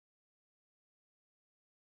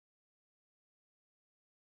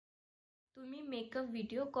তুমি makeup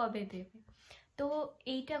video কবে দেবে? তো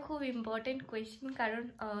এইটা খুব ইম্পর্টেন্ট কোয়েশ্চেন, কারণ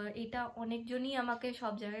এটা অনেকজনই আমাকে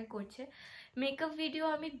সব জায়গায় করছে। মেকআপ ভিডিও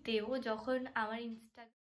আমি দেবো যখন আমার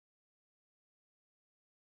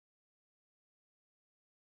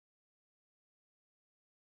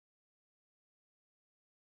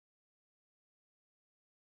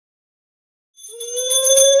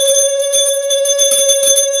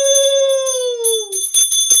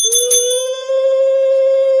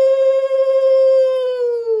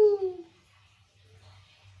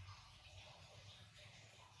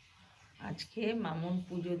আজকে মামুন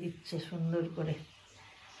পুজো দিচ্ছে সুন্দর করে।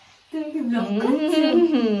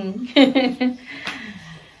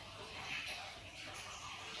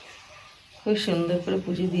 খুব সুন্দর করে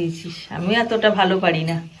পুজো দিয়েছিস, আমি এতটা ভালো পারি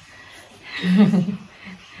না।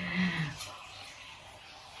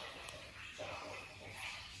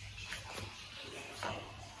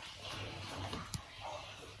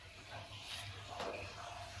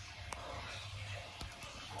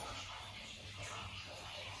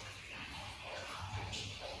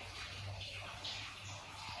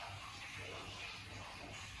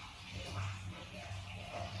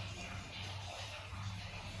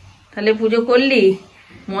 তাহলে পুজো করলি,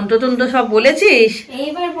 মন্ত্রতন্ত্র সব বলেছিস?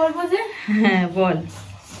 এইবার বলবো যে হ্যাঁ বল,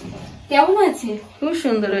 কেমন আছে? খুব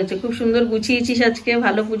সুন্দর হয়েছে, খুব সুন্দর গুছিয়েছিস আজকে,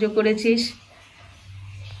 ভালো পুজো করেছিস।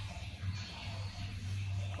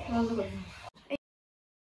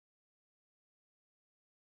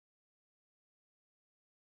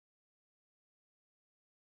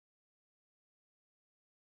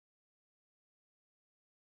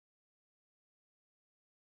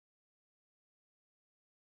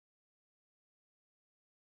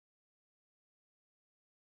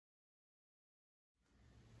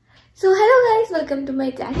 So hello guys, welcome to my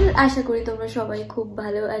channel. আশা করি তোমরা সবাই খুব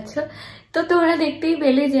ভালো আছো। তো তোমরা দেখতেই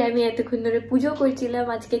পেলে যে আমি এতক্ষণ ধরে পুজো করছিলাম।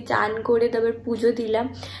 আজকে চান করে তারপর পুজো দিলাম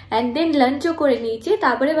অ্যান্ড দেন লাঞ্চও করে নিয়েছি।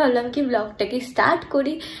 তারপরে ভাবলাম কি ব্লগটাকে স্টার্ট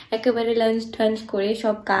করি। একেবারে লাঞ্চ টাঞ্চ করে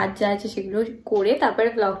সব কাজ যা আছে সেগুলো করে তারপরে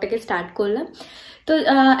ব্লগটাকে স্টার্ট করলাম। তো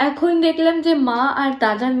এখন দেখলাম যে মা আর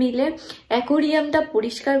দাদা মিলে অ্যাকোরিয়ামটা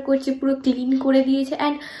পরিষ্কার করছে, পুরো ক্লিন করে দিয়েছে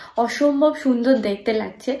অ্যান্ড অসম্ভব সুন্দর দেখতে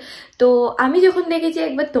লাগছে। তো আমি যখন দেখেছি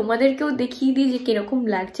একবার তোমাদেরকেও দেখিয়ে দিই যে কিরকম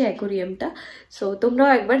লাগছে অ্যাকোরিয়ামটা। সো তোমরাও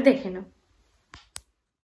একবার দেখে নাও।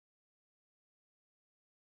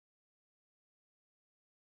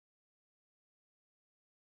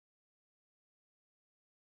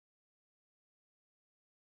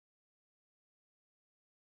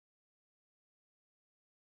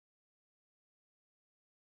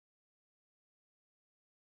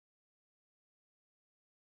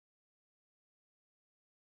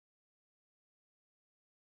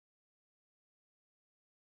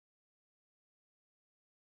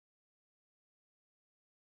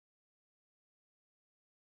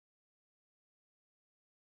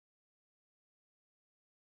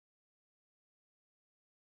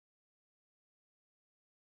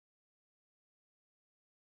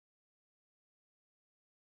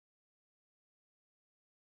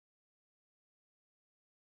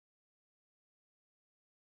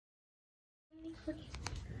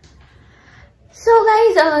 সো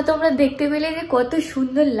গাইজ, তোমরা দেখতে পেলে যে কত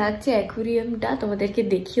সুন্দর লাগছে অ্যাকোরিয়ামটা, তোমাদেরকে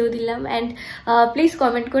দেখিয়েও দিলাম অ্যান্ড প্লিজ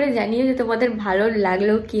কমেন্ট করে জানিও যে তোমাদের ভালো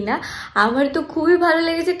লাগলো কিনা। আমার তো খুবই ভালো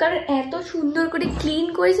লেগেছে, কারণ এত সুন্দর করে ক্লিন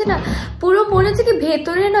করেছে না, পুরো মনে হচ্ছে কি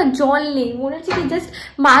ভেতরে না জল নেই, মনে হচ্ছে কি জাস্ট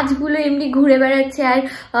মাছগুলো এমনি ঘুরে বেড়াচ্ছে আর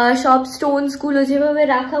সব স্টোনসগুলো যেভাবে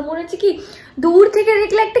রাখা, মনে হচ্ছে কি দূর থেকে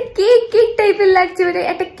দেখলে একটা কেক কেক টাইপের লাগছে, মানে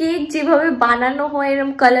একটা কেক যেভাবে বানানো হয়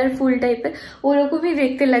এরকম কালারফুল টাইপের, ওরকমই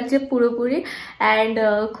দেখতে লাগছে পুরোপুরি। অ্যান্ড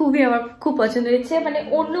খুবই আমার খুব পছন্দ হয়েছে। মানে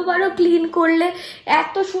অন্যবারও ক্লিন করলে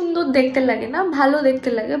এত সুন্দর দেখতে লাগে না, ভালো দেখতে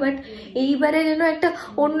লাগে, বাট এইবারে যেন একটা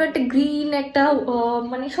অন্য একটা গ্রিন একটা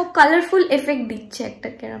মানে সব কালারফুল এফেক্ট দিচ্ছে একটা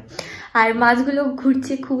কেরম। আর মাছগুলো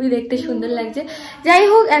ঘুরছে, খুবই দেখতে সুন্দর লাগছে। যাই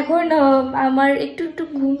হোক, এখন আমার একটু একটু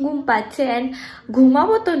ঘুম ঘুম পাচ্ছে অ্যান্ড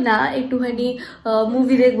ঘুমাবো তো না, একটুখানি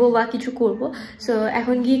মুভি দেখবো বা কিছু করবো। সো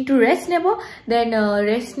এখন গিয়ে একটু রেস্ট নেবো, দেন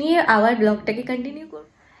রেস্ট নিয়ে আবার ব্লগটাকে কন্টিনিউ করবো।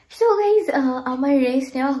 সো গাইজ, আমার রেস্ট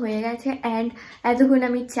নেওয়া হয়ে গেছে অ্যান্ড এতক্ষণ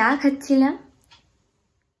আমি চা খাচ্ছিলাম।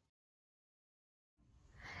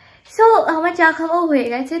 সো আমার চা খাওয়াও হয়ে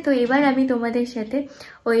গেছে। তো এবার আমি তোমাদের সাথে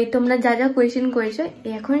ওই তোমরা যা যা কোয়েশ্চেন করেছো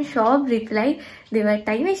এখন সব রিপ্লাই দেওয়ার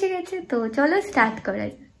টাইম এসে গেছে। তো চলো স্টার্ট করা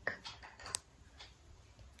যাক।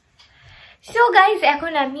 সো গাইজ,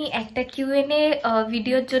 এখন আমি একটা কিউএনএ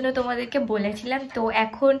ভিডিওর জন্য তোমাদেরকে বলেছিলাম, তো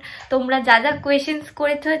এখন তোমরা যা যা কোয়েশ্চেন্স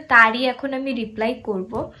করেছো তারই এখন আমি রিপ্লাই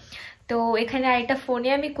করব। তো এখানে আরেকটা ফোনে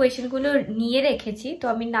আমি কোয়েশ্চেনগুলো নিয়ে রেখেছি, তো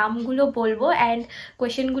আমি নামগুলো বলবো অ্যান্ড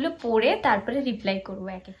কোয়েশ্চেনগুলো পড়ে তারপরে রিপ্লাই করবো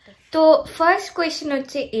এক একটা। তো ফার্স্ট কোয়েশ্চেন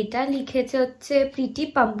হচ্ছে, এটা লিখেছে হচ্ছে pretty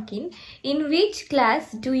pumpkin, in which class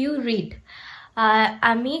do you read?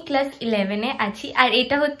 আমি ক্লাস 11-এ আছি, আর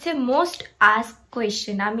এটা হচ্ছে মোস্ট আস্ক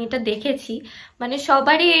কোয়েশ্চেন। আমি এটা দেখেছি, মানে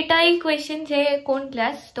সবারই এটাই কোয়েশ্চেন যে কোন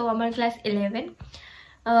ক্লাস, তো আমার ক্লাস 11।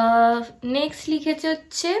 নেক্সট লিখেছে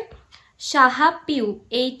হচ্ছে সাহা পিউ,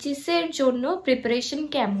 এইচএসের জন্য প্রিপারেশন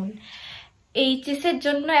কেমন? এইচএসের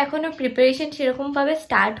জন্য এখনো প্রিপারেশন সেরকমভাবে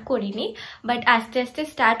স্টার্ট করিনি, বাট আস্তে আস্তে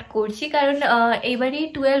স্টার্ট করছি, কারণ এবারই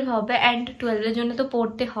 12 হবে অ্যান্ড 12-এর জন্য তো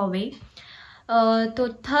পড়তে হবেই। তো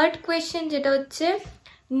থার্ড কোয়েশ্চেন যেটা হচ্ছে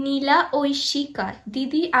নীলা ঐশিকা,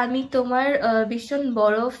 দিদি আমি তোমার ভীষণ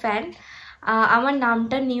বড় ফ্যান, আমার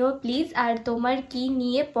নামটা নিও প্লিজ, আর তোমার কি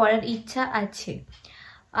নিয়ে পড়ার ইচ্ছা আছে?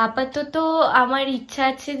 আপাতত আমার ইচ্ছা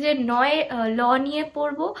আছে যে নয় ল নিয়ে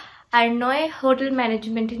পড়বো, আর নয় হোটেল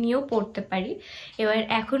ম্যানেজমেন্ট নিয়েও পড়তে পারি। এবার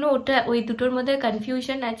এখনো ওই দুটোর মধ্যে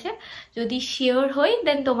কনফিউশন আছে, যদি শিওর হই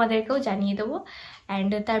দেন তোমাদেরকেও জানিয়ে দেবো।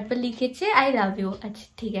 অ্যান্ড তারপর লিখেছে আই লাভ ইউ। আচ্ছা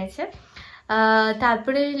ঠিক আছে।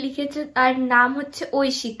 তারপরে লিখেছে, আর নাম হচ্ছে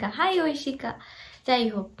ঐশিকা। হাই ঐশিকা। যাই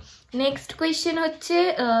হোক, নেক্সট কোয়েশ্চেন হচ্ছে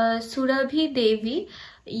সুরভি দেবী,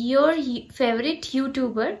 your favourite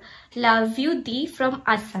YouTuber, love you the from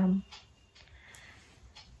Assam.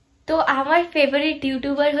 তো আমার ফেভারিট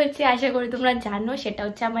ইউটিউবার হচ্ছে, আশা করি তোমরা জানো, সেটা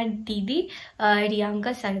হচ্ছে আমার দিদি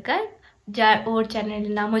রিয়াঙ্কা সরকার, যার ওর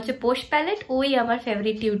চ্যানেলের নাম হচ্ছে পোস্ট প্যালেট। ওই আমার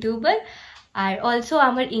ফেভারিট ইউটিউবার, আর অলসো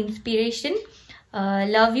আমার inspiration.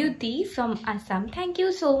 Love you the from Assam, thank you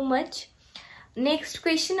so much. Next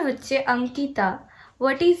question হচ্ছে Ankita,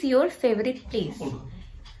 what is your favourite place?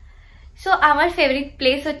 So আমার ফেভারিট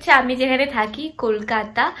প্লেস হচ্ছে আমি যেখানে থাকি,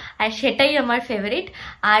 কলকাতা, আর সেটাই আমার ফেভারিট।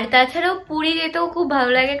 আর তাছাড়াও পুরী যেতেও খুব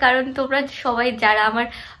ভালো লাগে, কারণ তোমরা সবাই যারা আমার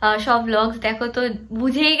সব ব্লগস দেখো তো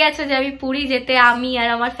বুঝেই গেছো যে আমি পুরী যেতে আমি আর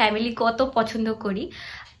আমার ফ্যামিলি কত পছন্দ করি।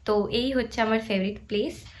 তো এই হচ্ছে আমার ফেভারিট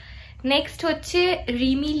প্লেস। নেক্সট হচ্ছে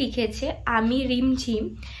রিমি লিখেছে, আমি রিমঝিম,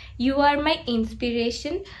 you R my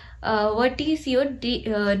inspiration, what is your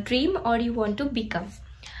dream or you want to become?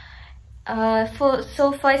 So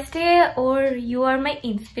first day, or you are my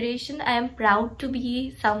inspiration, I am proud to be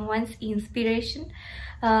someone's inspiration.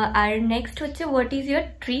 Our next হচ্ছে what is your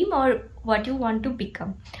dream or what you want to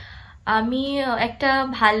become? আমি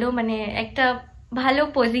একটা ভালো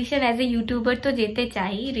position as a YouTuber তো যেতে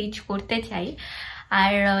চাই, rich করতে চাই।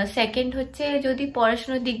 আর second হচ্ছে যদি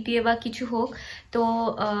পড়াশোনার দিক দিয়ে বা কিছু হোক, তো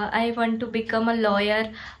I want to become a lawyer,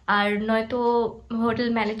 আর নয়তো হোটেল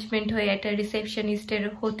ম্যানেজমেন্ট হয়ে একটা রিসেপশনিস্টের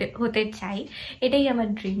হতে চাই। এটাই আমার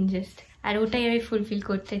ড্রিম জাস্ট, আর ওটাই আমি ফুলফিল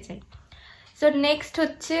করতে চাই। সো নেক্সট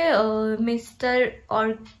হচ্ছে মিস্টার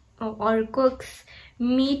অর্কক্স,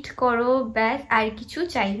 মিট করো ব্যাস, আর কিছু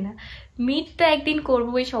চাই না। মিট তো একদিন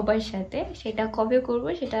করবোই সবার সাথে, সেটা কবে করব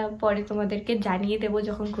সেটা পরে তোমাদেরকে জানিয়ে দেবো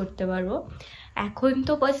যখন করতে পারবো। এখন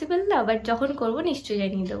তো পসিবল না, বাট যখন করব নিশ্চয়ই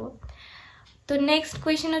জানিয়ে দেবো। তো নেক্সট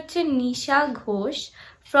কোয়েশ্চেন হচ্ছে নিশা Ghosh,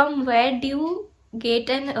 from where do you get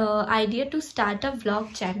an idea to start a blog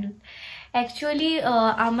channel? Actually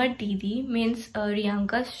আমার দিদি মিন্স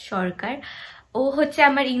রিয়াঙ্কা সরকার, ও হচ্ছে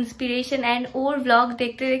আমার ইন্সপিরেশন। অ্যান্ড ওর ব্লগ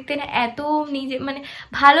দেখতে দেখতে না এত নিজে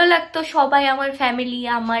ভালো লাগতো, সবাই আমার ফ্যামিলি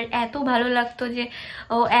আমার এত ভালো লাগতো যে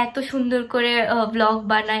ও এত সুন্দর করে ব্লগ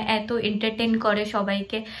বানায়, এত এন্টারটেন করে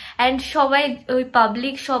সবাইকে, অ্যান্ড সবাই ওই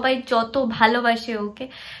পাবলিক সবাই যত ভালোবাসে ওকে।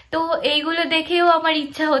 তো এইগুলো দেখেও আমার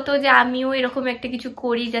ইচ্ছা হতো যে আমিও এরকম একটা কিছু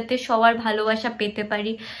করি, যাতে সবার ভালোবাসা পেতে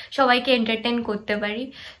পারি, সবাইকে এন্টারটেন করতে পারি।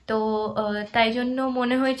 তো তাই জন্য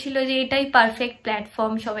মনে হয়েছিল যে এটাই পারফেক্ট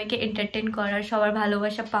প্ল্যাটফর্ম সবাইকে এন্টারটেন করার, সবার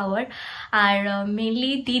ভালোবাসা পাওয়ার। আর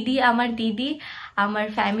মেনলি দিদি আমার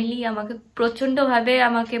ফ্যামিলি আমাকে প্রচণ্ডভাবে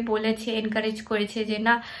আমাকে বলেছে, এনকারেজ করেছে যে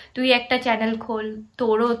না তুই একটা চ্যানেল খোল,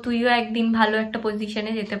 তুইও একদিন ভালো একটা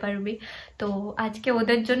পজিশনে যেতে পারবি। তো আজকে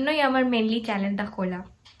ওদের জন্যই আমার মেনলি চ্যানেলটা খোলা।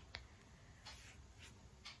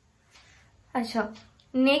 আচ্ছা,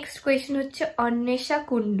 নেক্সট কোয়েশ্চেন হচ্ছে অন্বেষা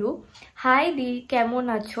কুন্ডু, হাই দি কেমন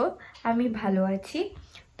আছো? আমি ভালো আছি।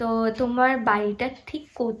 তো তোমার বাড়িটা ঠিক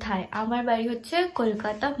কোথায়? আমার বাড়ি হচ্ছে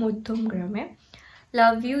কলকাতা মধ্যমগ্রামে।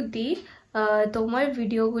 লাভ ইউ দি, তোমার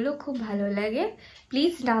ভিডিওগুলো খুব ভালো লাগে,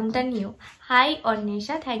 প্লিজ নামটা নিও। High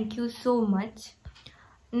Anwesha, thank you so much.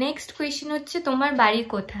 Next question হচ্ছে তোমার বাড়ি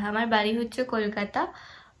কোথায়? আমার বাড়ি হচ্ছে কলকাতা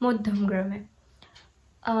মধ্যমগ্রামে।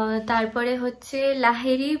 তারপরে হচ্ছে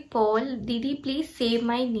লাহিরি পল, দিদি please save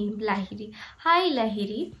my name. Lahiri, high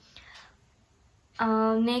Lahiri.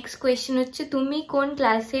 Next question হচ্ছে তুমি কোন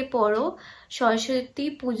ক্লাসে পড়ো? সরস্বতী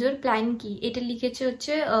পুজোর প্ল্যান কি? এটা লিখেছে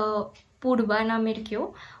হচ্ছে পূর্বা নামের কেউ,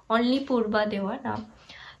 অনলি পূর্বা দেওয়া নাম।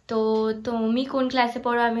 তো তুমি কোন ক্লাসে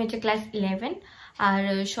পড়ো? আমি হচ্ছে ক্লাস 11। আর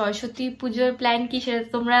সরস্বতী পুজোর প্ল্যান কি সেটা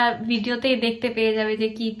তোমরা ভিডিওতেই দেখতে পেয়ে যাবে যে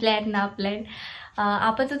কি প্ল্যান না প্ল্যান।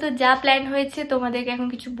 আপাতত যা প্ল্যান হয়েছে তোমাদেরকে এখন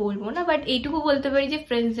কিছু বলবো না, বাট এইটুকু বলতে পারি যে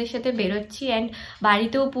ফ্রেন্ডসদের সাথে বেরোচ্ছি অ্যান্ড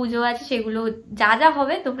বাড়িতেও পুজো আছে, সেগুলো যা যা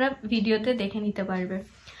হবে তোমরা ভিডিওতে দেখে নিতে পারবে।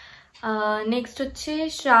 নেক্সট হচ্ছে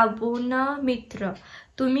শ্রাবণা মিত্র,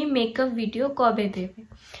 তুমি মেকআপ ভিডিও কবে দেবে?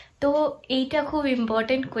 তো এইটা খুব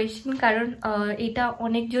ইম্পর্টেন্ট কোয়েশ্চেন, কারণ এটা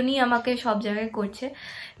অনেকজনই আমাকে সব জায়গায় করছে।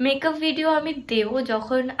 মেকআপ ভিডিও আমি দেবো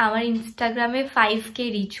যখন আমার ইনস্টাগ্রামে 5K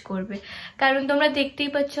রিচ করবে, কারণ তোমরা দেখতেই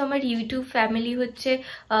পাচ্ছ আমার ইউটিউব ফ্যামিলি হচ্ছে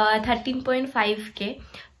 13.5K।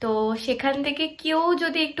 তো সেখান থেকে কেউ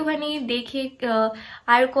যদি একটুখানি দেখে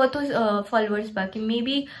আর কত ফলোয়ার্স বাকি,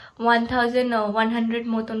 মেবি 1100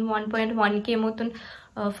 মতন 1.1K মতন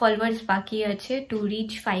ফলোয়ার্স বাকি আছে টু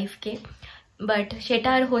রিচ 5K। বাট সেটা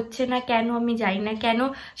আর হচ্ছে না কেন আমি জানি না, কেন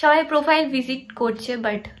সবাই প্রোফাইল ভিজিট করছে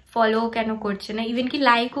বাট ফলো কেন করছে না, ইভেন কি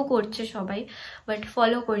লাইকও করছে সবাই বাট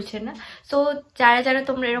ফলো করছে না। সো যারা যারা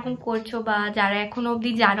তোমরা এরকম করছো বা যারা এখনো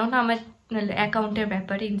অবধি জানো না আমার অ্যাকাউন্টের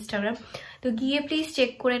ব্যাপারে ইনস্টাগ্রাম, তো গিয়ে প্লিজ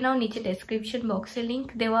চেক করে নাও, নিচে ডেসক্রিপশন বক্সে লিঙ্ক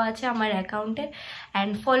দেওয়া আছে আমার অ্যাকাউন্টের,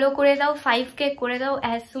 অ্যান্ড ফলো করে দাও, 5K করে দাও।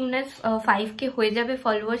 অ্যাজ সুন অ্যাজ 5K হয়ে যাবে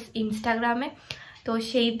ফলোয়ার্স ইনস্টাগ্রামে, তো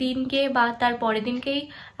সেই দিনকে বা তার পরের দিনকেই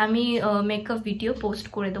আমি মেকআপ ভিডিও পোস্ট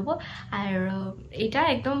করে দেবো। আর এটা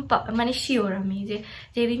একদম মানে শিওর আমি যে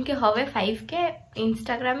যেদিনকে হবে 5K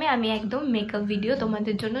ইনস্টাগ্রামে আমি একদম মেকআপ ভিডিও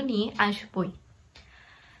তোমাদের জন্য নিয়ে আসবই।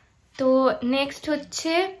 তো নেক্সট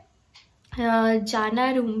হচ্ছে জানা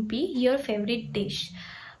Rumpi, your favourite dish?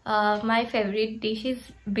 My favourite dish is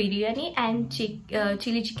biryani and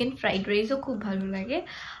chilli chicken fried রাইসও খুব ভালো লাগে,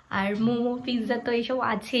 আর মোমো পিৎজা তো এইসব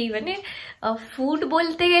আছেই। মানে ফুড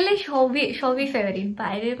বলতে গেলে সবই ফেভারিট,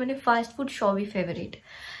 বাইরের মানে ফাস্ট ফুড সবই ফেভারিট।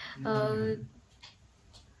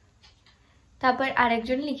 তারপর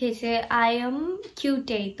আরেকজন লিখেছে আই এম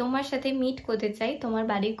কিউটে, তোমার সাথে মিট করতে চাই, তোমার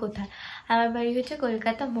বাড়ি কোথায়? আমার বাড়ি হচ্ছে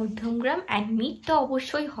কলকাতা মধ্যমগ্রাম, অ্যান্ড মিট তো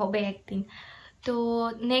অবশ্যই হবে একদিন। তো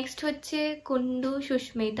নেক্সট হচ্ছে কুন্ডু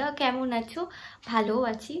সুস্মিতা, কেমন আছো? ভালো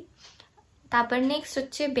আছি। তারপর নেক্সট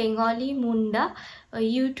হচ্ছে বেঙ্গলি মুন্ডা,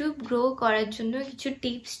 ইউটিউব গ্রো করার জন্য কিছু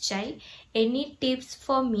টিপস চাই, any tips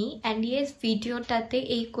for me? And yes, ভিডিওটাতে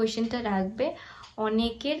এই কোয়েশ্চেনটা রাখবে,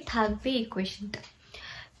 অনেকের থাকবে এই কোয়েশ্চেনটা।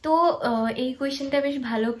 তো এই কোয়েশ্চেনটা বেশ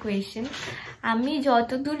ভালো কোয়েশ্চেন, আমি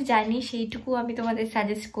যতদূর জানি সেইটুকু আমি তোমাদের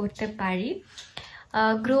সাজেস্ট করতে পারি।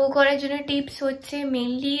 গ্রো করার জন্য টিপস হচ্ছে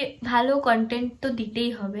মেনলি ভালো কন্টেন্ট তো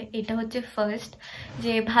দিতেই হবে, এটা হচ্ছে ফার্স্ট,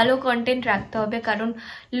 যে ভালো কন্টেন্ট রাখতে হবে, কারণ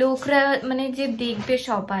লোকরা মানে যে দেখবে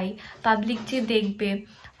সবাই পাবলিক যে দেখবে,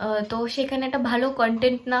 তো সেখানে একটা ভালো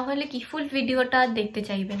কন্টেন্ট না হলে কি ফুল ভিডিওটা দেখতে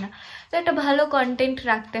চাইবে না, তো একটা ভালো কন্টেন্ট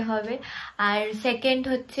রাখতে হবে। আর সেকেন্ড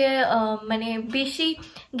হচ্ছে মানে বেশি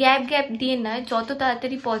গ্যাপ দিয়ে না, যত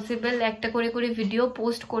তাড়াতাড়ি পসিবল একটা করে ভিডিও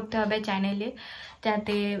পোস্ট করতে হবে চ্যানেলে,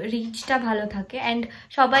 যাতে রিচটা ভালো থাকে অ্যান্ড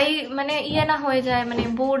সবাই মানে না হয়ে যায়, মানে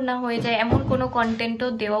বোর না হয়ে যায়, এমন কোনো কন্টেন্টও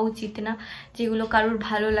দেওয়া উচিত না যেগুলো কারোর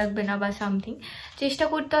ভালো লাগবে না বা সামথিং। চেষ্টা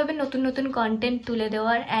করতে হবে নতুন নতুন কন্টেন্ট তুলে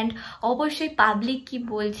দেওয়ার, অ্যান্ড অবশ্যই পাবলিক কি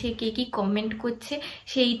বলছে, কে কি কমেন্ট করছে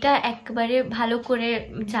সেইটা একবারে ভালো করে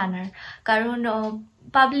জানার, কারণ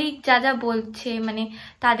পাবলিক যা যা বলছে মানে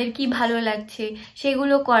তাদের কি ভালো লাগছে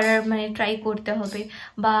সেগুলো করার মানে ট্রাই করতে হবে,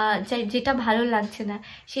 বা যেটা ভালো লাগছে না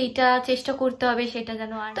সেইটা চেষ্টা করতে হবে সেটা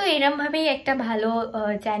যেন। তো এরমভাবেই একটা ভালো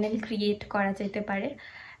চ্যানেল ক্রিয়েট করা যেতে পারে।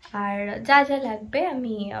 আর যা যা লাগবে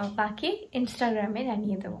আমি বাকি ইনস্টাগ্রামে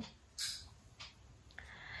জানিয়ে দেবো।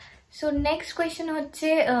 সো নেক্সট কোয়েশ্চেন হচ্ছে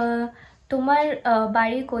তোমার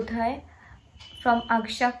বাড়ি কোথায়? ফ্রম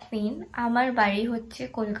আকশা কুইন, আমার বাড়ি হচ্ছে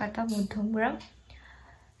কলকাতা মধ্যমগ্রাম।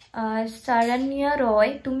 সারানিয়া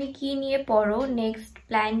রয়, তুমি কি নিয়ে পড়ো? নেক্সট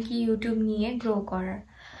প্ল্যান কি ইউটিউব নিয়ে গ্রো করার?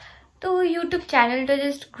 তো ইউটিউব চ্যানেলটা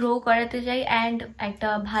জাস্ট গ্রো করাতে চাই অ্যান্ড একটা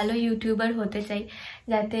ভালো ইউটিউবার হতে চাই,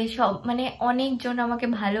 যাতে সব মানে অনেকজন আমাকে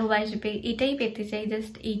ভালোবাসবে, এটাই পেতে চাই,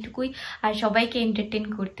 জাস্ট এইটুকুই। আর সবাইকে এন্টারটেন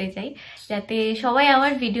করতে চাই, যাতে সবাই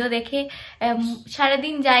আমার ভিডিও দেখে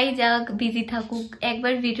সারাদিন যাই যাক বিজি থাকুক,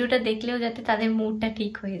 একবার ভিডিওটা দেখলেও যাতে তাদের মুডটা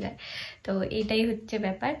ঠিক হয়ে যায়। তো এটাই হচ্ছে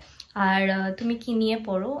ব্যাপার। আর তুমি কি নিয়ে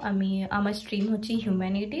পড়ো? আমার স্ট্রিম হচ্ছে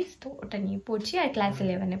হিউম্যানিটিস, তো ওটা নিয়ে পড়ছি আর ক্লাস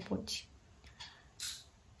 11-এ পড়ছি।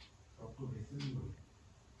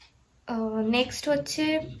 নেক্সট হচ্ছে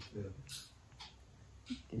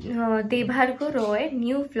দেবার্ঘ রয়,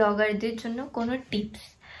 নিউ ব্লগারদের জন্য কোনো টিপস?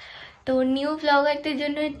 তো নিউ ব্লগারদের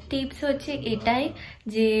জন্য টিপস হচ্ছে এটাই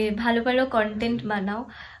যে ভালো ভালো কন্টেন্ট বানাও,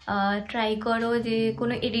 ট্রাই করো যে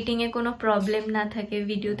কোনো এডিটিংয়ে কোনো প্রবলেম না থাকে,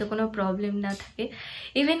 ভিডিওতে কোনো প্রবলেম না থাকে।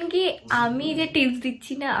 ইভেন কি আমি যে টিপস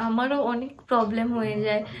দিচ্ছি না, আমারও অনেক প্রবলেম হয়ে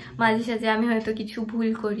যায় মাঝে সাঝে, আমি হয়তো কিছু ভুল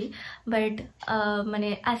করি, বাট মানে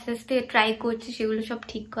আস্তে আস্তে ট্রাই করছি সেগুলো সব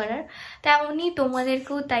ঠিক করার। তেমনই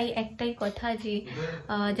তোমাদেরকেও তাই একটাই কথা যে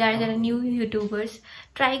যারা যারা নিউ ইউটিউবার্স,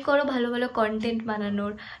 ট্রাই করো ভালো ভালো কন্টেন্ট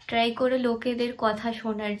বানানোর, ট্রাই করো লোকেদের কথা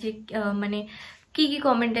শোনার, যে মানে কি কি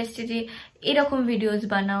কমেন্ট আসছে যে এরকম ভিডিওস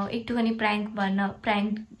বানাও, একটুখানি প্র্যাঙ্ক বানাও,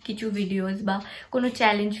 প্র্যাঙ্ক কিছু ভিডিওস বা কোনো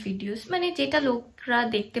চ্যালেঞ্জ ভিডিওস, মানে যেটা লোকরা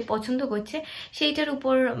দেখতে পছন্দ করছে সেইটার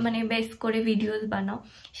উপর মানে বেস করে ভিডিওস বানাও,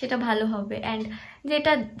 সেটা ভালো হবে। অ্যান্ড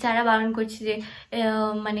যেটা যারা বারণ করছে যে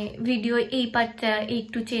মানে ভিডিও এই পার্টটা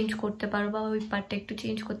একটু চেঞ্জ করতে পারো বা ওই পার্টটা একটু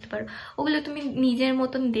চেঞ্জ করতে পারো, ওগুলো তুমি নিজের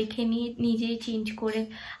মতন দেখে নিয়ে নিজেই চেঞ্জ করে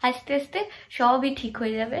আস্তে আস্তে সবই ঠিক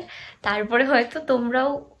হয়ে যাবে। তারপরে হয়তো তোমরাও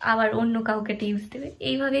আবার অন্য কাউকে টিপস দেবে,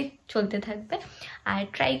 এইভাবেই চলতে থাকবে। আর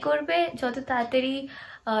ট্রাই করবে যত তাড়াতাড়ি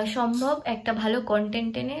সম্ভব একটা ভালো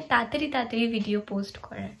কন্টেন্ট এনে তাড়াতাড়ি ভিডিও পোস্ট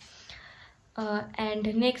করার। অ্যান্ড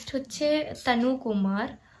নেক্সট হচ্ছে তানু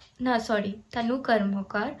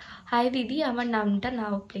কর্মকার। হাই দিদি, আমার নামটা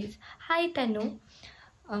নাও প্লিজ। হাই তানু।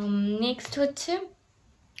 নেক্সট হচ্ছে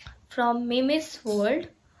from Mimi's world,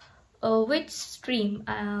 which stream,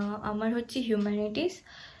 আমার হচ্ছে হিউম্যানিটিস।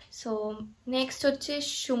 সো নেক্সট হচ্ছে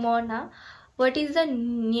Sumana, what is the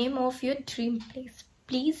name of your dream place,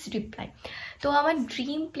 please reply. তো আমার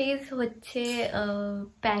ড্রিম প্লেস হচ্ছে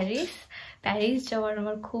প্যারিস। প্যারিস যাওয়ার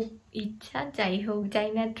আমার খুব ইচ্ছা, যাই হোক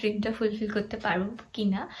জানি না ড্রিমটা ফুলফিল করতে পারবো কি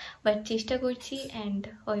না, বাট চেষ্টা করছি অ্যান্ড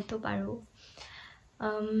হয়তো পারবো।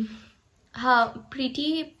 হ্যাঁ, প্রিটি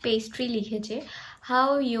পেস্ট্রি লিখেছে, how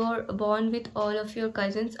your bond with all of your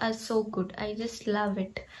cousins R so good, I just love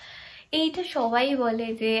ইট। এইটা সবাই বলে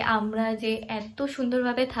যে আমরা যে এত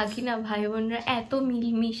সুন্দরভাবে থাকি না ভাই বোনরা, এত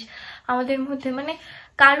মিলমিশ আমাদের মধ্যে, মানে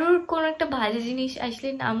কারোর কোনো একটা বাজে জিনিস আসলে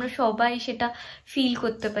না আমরা সবাই সেটা ফিল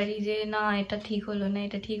করতে পারি যে না এটা ঠিক হলো না,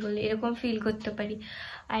 এটা ঠিক হলো, এরকম ফিল করতে পারি।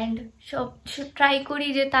 অ্যান্ড সব ট্রাই করি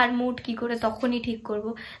যে তার মুড কি করে তখনই ঠিক করব।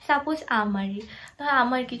 সাপোজ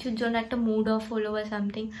আমার কিছুর জন্য একটা মুড অফ হলো বা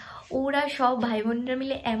সামথিং, ওরা সব ভাই বোনরা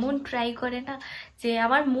মিলে এমন ট্রাই করে না যে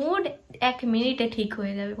আমার মুড 1 মিনিটে ঠিক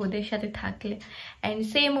হয়ে যাবে ওদের সাথে থাকলে। অ্যান্ড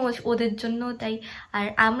সেম ওদের জন্য তাই। আর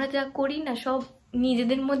আমরা যা করি না সব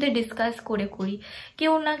নিজেদের মধ্যে ডিসকাস করে করি,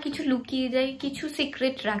 কেউ না কিছু লুকিয়ে যায়, কিছু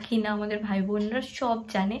সিক্রেট রাখি না, আমাদের ভাই বোনরা সব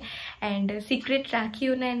জানে। অ্যান্ড সিক্রেট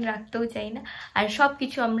রাখিও না, অ্যান্ড রাখতেও চাই না। আর সব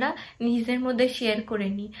কিছু আমরা নিজেদের মধ্যে শেয়ার করে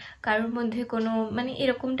নিই, কারোর মধ্যে কোনো মানে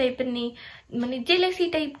এরকম টাইপের নেই, মানে জেলাসি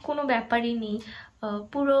টাইপ কোনো ব্যাপারই নেই।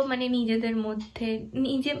 পুরো মানে নিজেদের মধ্যে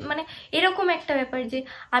নিজে মানে এরকম একটা ব্যাপার যে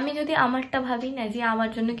আমি যদি আমারটা ভাবি না যে আমার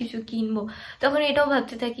জন্য কিছু কিনবো, তখন এটাও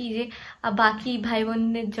ভাবতে থাকি যে বাকি ভাই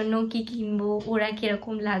বোনদের জন্য কি কিনবো, ওরা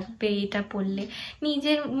কিরকম লাগবে এটা পরলে।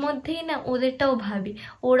 নিজের মধ্যেই না ওদেরটাও ভাবি,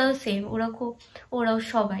 ওরাও সেম, ওরাও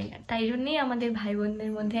সবাই। তাই জন্যেই আমাদের ভাই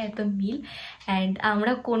বোনদের মধ্যে এত মিল, অ্যান্ড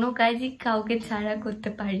আমরা কোনো কাজই কাউকে ছাড়া করতে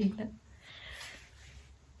পারি না।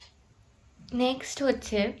 নেক্সট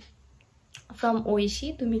হচ্ছে ফ্রম ঐশী,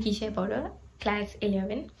 তুমি কিসে পড়ো, ক্লাস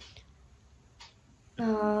 11।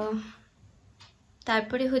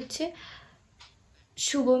 তারপরে হচ্ছে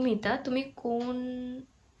শুভমিতা, তুমি কোন,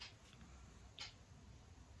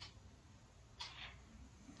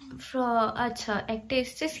 আচ্ছা একটা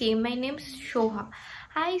এসছে same my name Soha.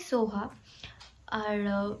 High Soha. R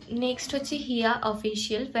next হচ্ছে হিয়া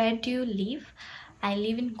official, where do you leave, I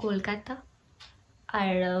live in Kolkata.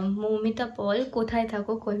 আর মৌমিতা পল, কোথায়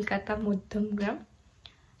থাকো, Kolkata Madhyamgram.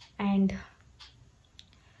 And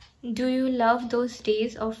do you love those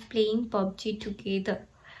days of playing PUBG together.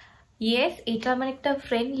 Yes, এটা আমার একটা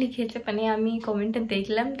ফ্রেন্ড লিখেছে, মানে আমি কমেন্টটা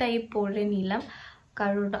দেখলাম তাই পড়ে নিলাম,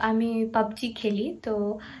 কারণ আমি পাবজি খেলি। তো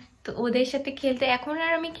ওদের সাথে খেলতে এখন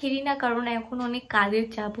আর আমি খেলি না, কারণ এখন অনেক কাজের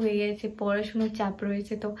চাপ হয়ে গেছে, পড়াশুনোর চাপ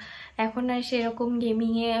রয়েছে, তো এখন আর সেরকম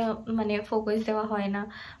গেমিংয়ে মানে ফোকাস দেওয়া হয় না,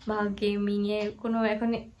 বা গেমিংয়ে কোনো এখন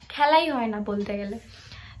খেলাই হয় না বলতে গেলে।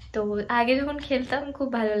 তো আগে যখন খেলতাম খুব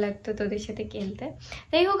ভালো লাগতো তোদের সাথে খেলতে।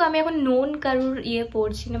 যাই হোক, আমি এখন নোন কারুর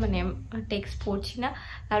পড়ছি না, মানে টেক্সট পড়ছি না,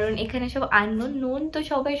 কারণ এখানে সব নোন তো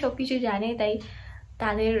সবাই সব কিছু জানে, তাই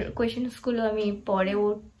তাদের কোয়েশ্চেন্সগুলো আমি পরেও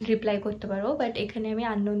রিপ্লাই করতে পারবো, বাট এখানে আমি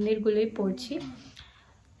আননোনদেরগুলোই পড়ছি।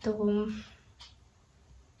 তো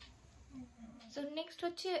নেক্সট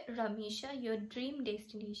হচ্ছে রমেশা, your dream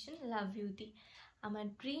destination, love you দি। আমার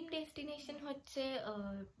ড্রিম ডেস্টিনেশন হচ্ছে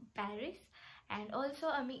প্যারিস, অ্যান্ড অলসো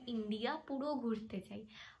আমি ইন্ডিয়া পুরো ঘুরতে চাই।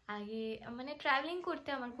 আগে মানে ট্রাভেলিং করতে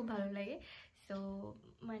আমার খুব ভালো লাগে, সো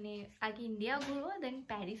মানে আগে ইন্ডিয়া ঘুরবো, দেন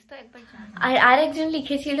প্যারিস তো একবার যাবো। আর আরেকজন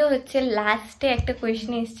লিখেছিল হচ্ছে লাস্টে একটা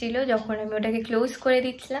কোয়েশ্চেন এসেছিল, যখন আমি ওটাকে ক্লোজ করে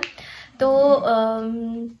দিচ্ছিলাম, তো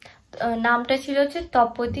নামটা ছিল হচ্ছে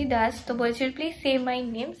তপতি দাস। তো বলছিল please say my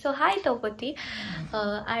name. So high Tapati.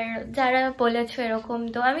 আর যারা বলেছো এরকম,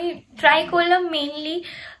 তো আমি ট্রাই করলাম মেইনলি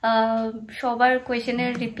সবার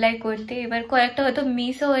কোয়েশ্চেনের রিপ্লাই করতে। এবার কয়েকটা হয়তো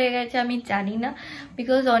মিসও হয়ে গেছে, আমি জানি না,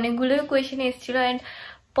 বিকজ অনেকগুলোই কোয়েশ্চেন এসেছিলো অ্যান্ড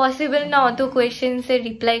পসিবল না অত কোয়েশ্চেন্সের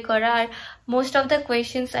রিপ্লাই করা। আর most of the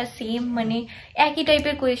questions R same, মানে একই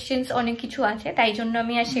টাইপের কোয়েশ্চেন্স অনেক কিছু আছে, তাই জন্য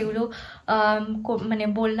আমি আর সেগুলো মানে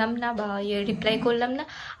বললাম না বা রিপ্লাই করলাম না।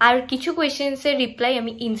 আর কিছু কোয়েশ্চেন্সের রিপ্লাই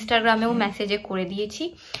আমি ইনস্টাগ্রামেও মেসেজে করে দিয়েছি।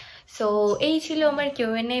 সো এই ছিল আমার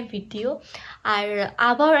কিউএনএ ভিডিও। আর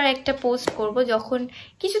আবার একটা পোস্ট করব যখন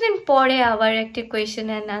কিছুদিন পরে, আবার একটা question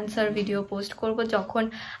and answer video post করব যখন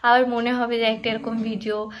আবার মনে হবে যে একটা এরকম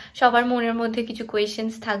ভিডিও, সবার মনের মধ্যে কিছু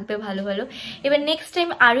কোয়েশ্চেন্স থাকবে ভালো ভালো। এবার নেক্সট টাইম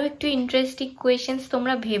আরও একটু ইন্টারেস্টিং কোয়েশ্চেন্স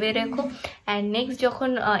তোমরা ভেবে রেখো, অ্যান্ড নেক্সট যখন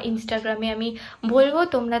ইনস্টাগ্রামে আমি বলবো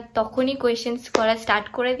তোমরা তখনই কোয়েশ্চেন্স করা স্টার্ট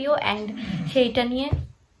করে দিও। অ্যান্ড সেইটা নিয়ে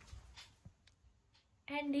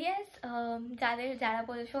অ্যান্ড ইয়েস, যারা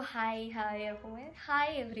বলেছো হাই হাই এরকম, হাই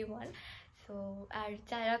এভরিওয়ান। সো আর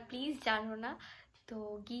যারা প্লিজ জানো না, তো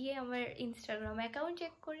গিয়ে আমার ইনস্টাগ্রাম অ্যাকাউন্ট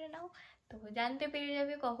চেক করে নাও, তো জানতে পেরে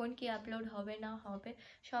যাবে কখন কি আপলোড হবে না হবে।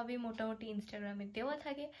 সবই মোটামুটি ইনস্টাগ্রামে দেওয়া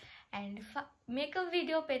থাকে। অ্যান্ড মেকআপ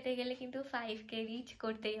ভিডিও পেতে গেলে কিন্তু 5K রিচ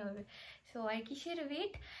করতেই হবে। সো আর কিসের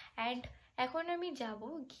ওয়েট। অ্যান্ড এখন আমি যাব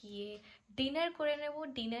গিয়ে ডিনার করে নেব।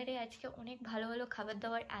 ডিনারে আজকে অনেক ভালো ভালো খাবার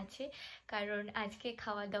দাবার আছে, কারণ আজকে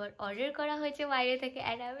খাবার দাবার অর্ডার করা হয়েছে বাইরে থেকে।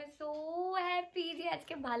 And I am so happy যে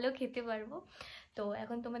আজকে ভালো খেতে পারবো। তো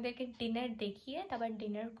এখন তোমাদেরকে ডিনার দেখিয়ে তারপর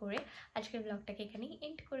ডিনার করে আজকের ব্লগটাকে এখানেই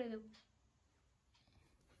এন্ড করে দেবো।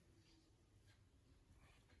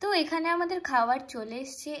 তো এখানে আমাদের খাবার চলে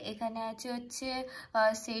এসছে। এখানে আছে হচ্ছে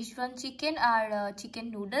শেজওয়ান চিকেন আর চিকেন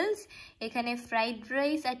নুডলস, এখানে ফ্রাইড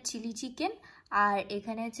রাইস আর চিলি চিকেন, আর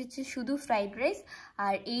এখানে হচ্ছে শুধু ফ্রাইড রাইস।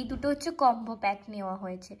 আর এই দুটো হচ্ছে কম্বো প্যাক নেওয়া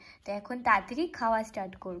হয়েছে। তো এখন তাড়াতাড়ি খাওয়া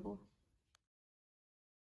স্টার্ট করব।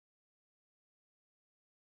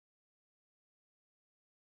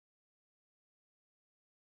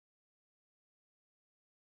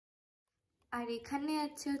 আর এখানে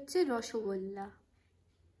আছে হচ্ছে রসগোল্লা।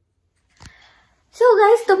 সো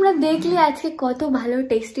গাইস, তোমরা দেখলে আজকে কত ভালো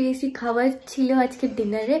টেস্টি টেস্টি খাবার ছিল আজকে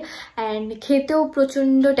ডিনারে। অ্যান্ড খেতেও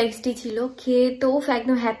প্রচণ্ড টেস্টি ছিল। খেয়ে তো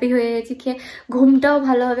একদম হ্যাপি হয়ে গেছি। খেয়ে ঘুমটাও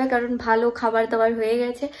ভালো হবে, কারণ ভালো খাবার দাবার হয়ে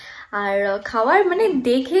গেছে। আর খাবার মানে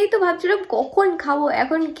দেখেই তো ভাবছিলাম কখন খাবো,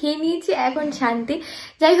 এখন খেয়ে নিয়েছি, এখন শান্তি।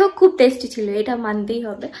 যাই হোক, খুব টেস্টি ছিল, এটা মানতেই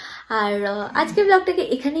হবে। আর আজকের ব্লগটাকে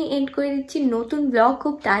এখানেই এন্ড করে দিচ্ছি। নতুন ব্লগ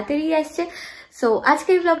খুব তাড়াতাড়ি আসছে। সো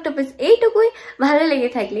আজকের ব্লগটা বেশ এইটুকুই। ভালো লেগে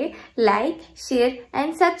থাকলে like, share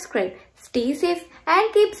and subscribe. Stay safe and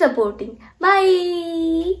keep supporting. By.